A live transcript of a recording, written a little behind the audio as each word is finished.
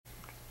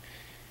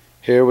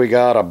Here we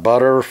got a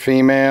butter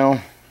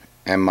female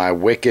and my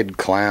wicked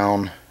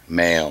clown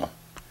male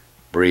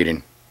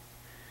breeding.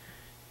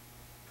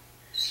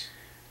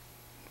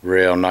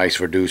 Real nice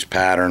reduced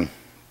pattern,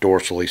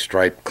 dorsally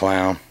striped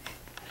clown.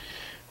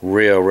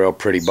 Real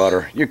pretty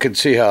butter. You can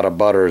see how the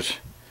butters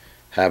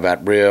have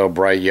that real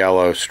bright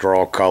yellow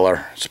straw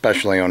color,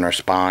 especially on their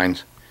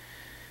spines.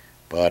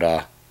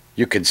 But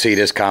you can see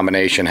this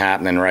combination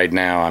happening right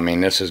now. I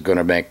mean, this is going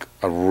to make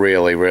a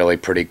really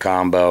pretty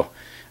combo.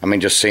 I mean,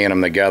 just seeing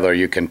them together,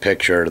 you can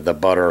picture the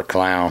butter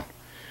clown.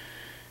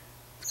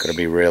 It's going to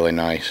be really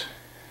nice.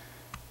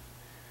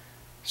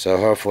 So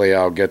hopefully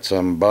I'll get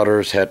some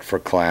butters het for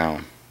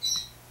clown.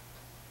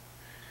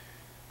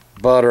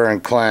 Butter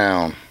and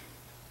clown.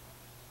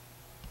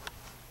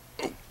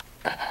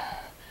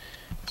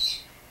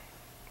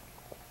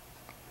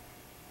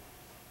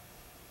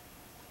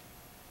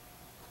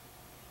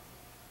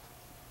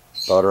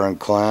 Butter and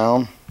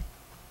clown.